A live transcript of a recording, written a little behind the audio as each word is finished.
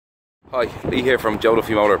Hi, Lee here from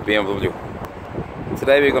Duffy BMW.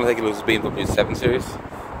 Today we're going to take a look at this BMW 7 Series.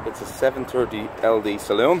 It's a 730LD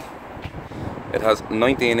Saloon. It has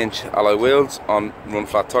 19-inch alloy wheels on run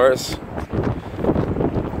flat tyres,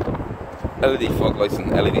 LED fog lights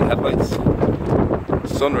and LED headlights,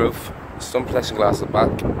 sunroof, sun protection glass at the back,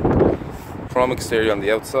 chrome exterior on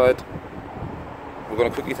the outside. We're going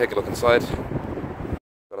to quickly take a look inside.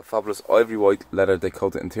 Got a fabulous ivory white leather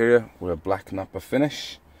decoated interior with a black nappa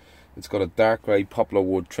finish. It's got a dark grey poplar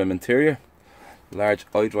wood trim interior, large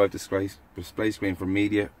iDrive display screen for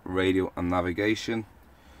media, radio and navigation,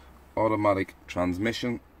 automatic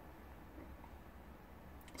transmission,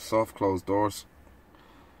 soft closed doors,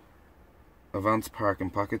 advanced parking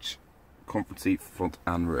package, comfort seat front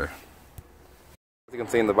and rear. As you can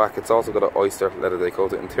see in the back, it's also got an oyster leather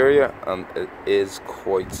decoated interior and it is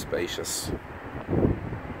quite spacious.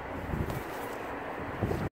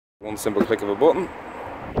 One simple click of a button.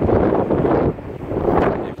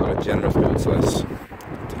 You've got a generous boot size.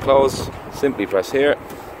 To close, simply press here.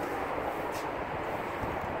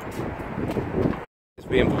 This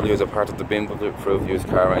BMW is a part of the BMW approved used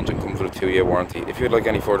car range and comes with a 2-year warranty. If you'd like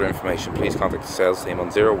any further information, please contact the sales team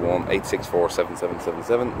on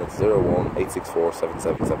 018647777. That's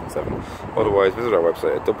 018647777. Otherwise, visit our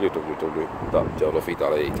website at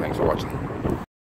www.joeduffy.ie. Thanks for watching.